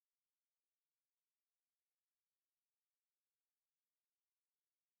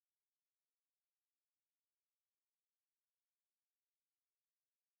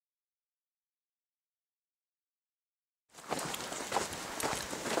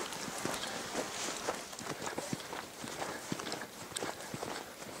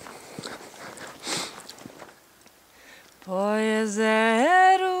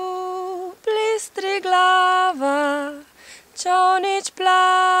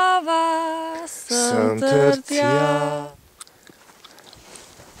întârția.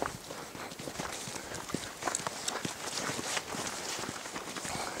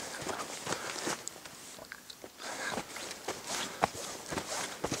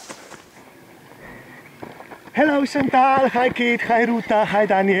 Hello Chantal, hi Kate, hi Ruta, hi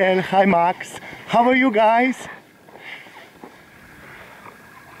Daniel, hi Max. How are you guys?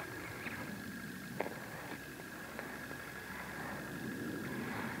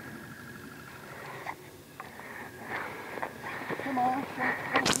 Come on,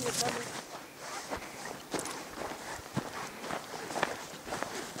 come here, come here.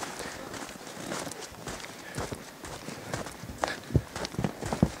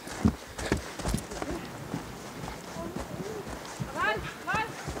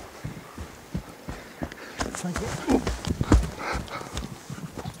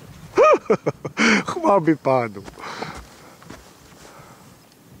 Cum bipado.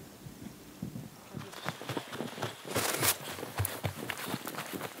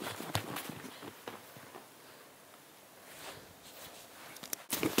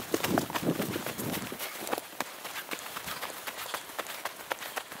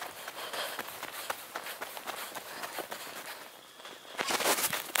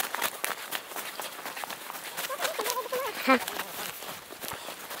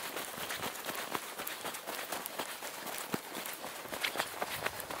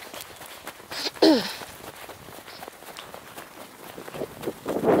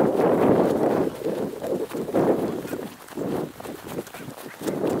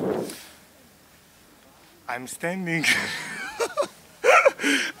 I'm standing.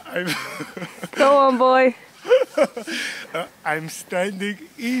 Go on, boy. I'm standing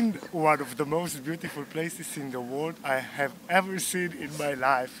in one of the most beautiful places in the world I have ever seen in my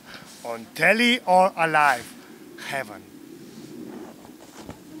life, on telly or alive. Heaven.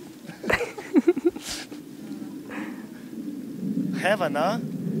 Heaven, huh?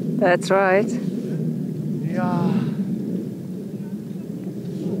 That's right. Yeah.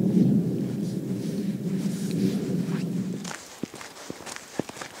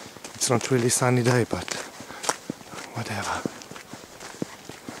 It's not really sunny day, but whatever.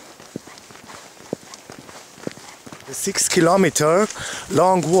 The 6-kilometer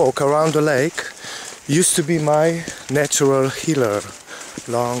long walk around the lake used to be my natural healer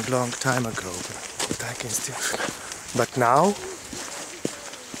long time ago, but I can still. But now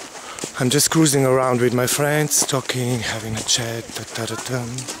I'm just cruising around with my friends, talking, having a chat.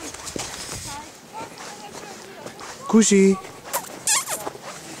 Kuzi.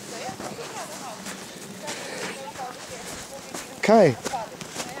 Kai.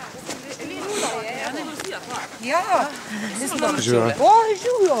 Ja, Bonjour.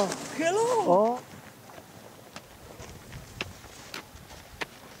 bonjour. Hello. Oh.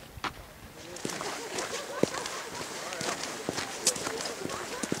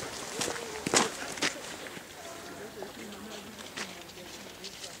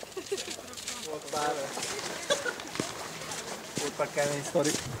 Volt már kemény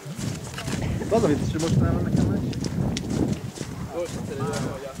sztori. Az, amit is most nem nekem meg?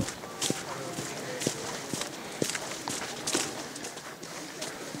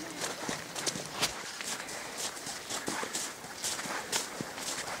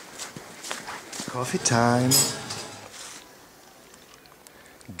 Coffee time.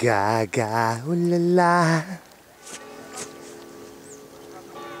 Gaga, ooh la la.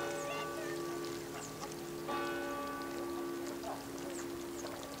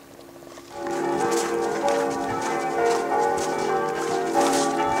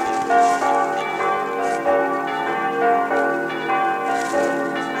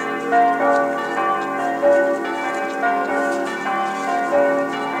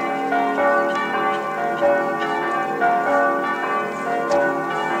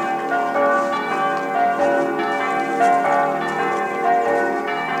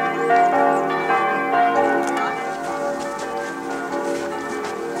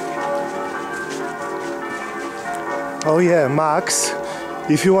 Oh yeah, Max,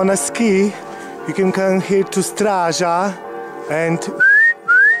 if you wanna ski, you can come here to Straja and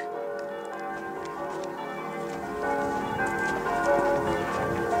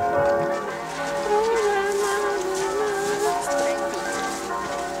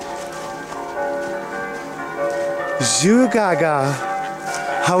Ju Gaga,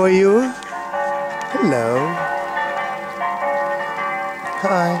 how are you? Hello.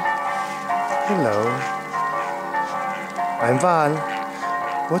 Hi. Hello. I'm Val.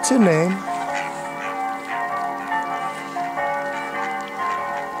 What's your name?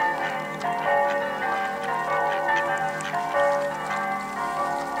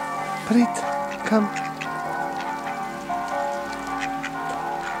 Prit, come.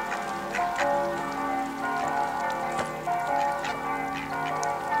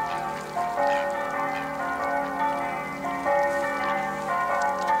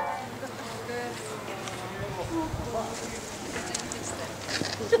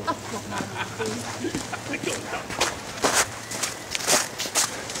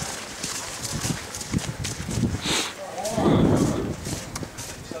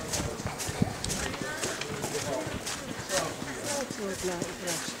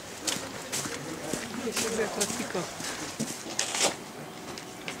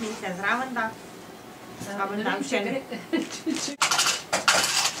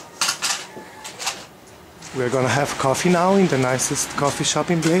 We're gonna have coffee now in the nicest coffee shop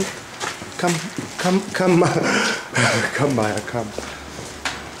in Bled. Come, come, come, come, Maya, come.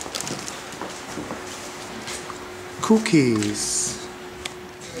 Cookies.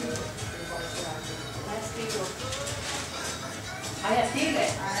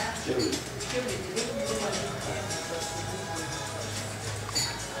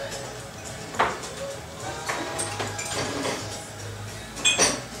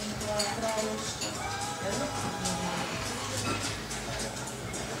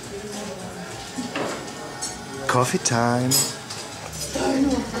 Coffee time.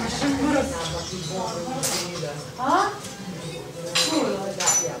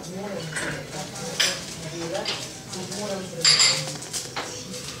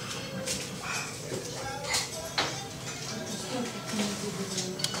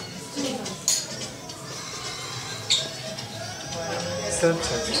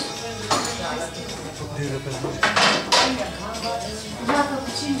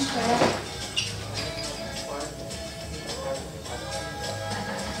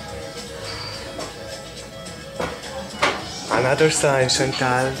 Another sign,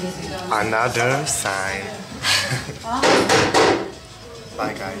 Chantal. Another sign.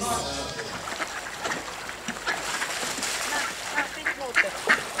 Bye, guys.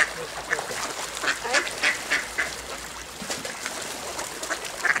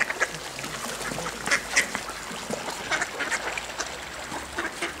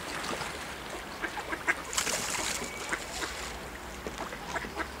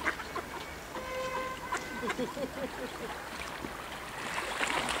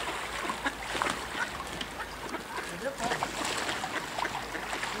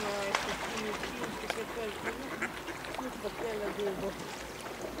 No,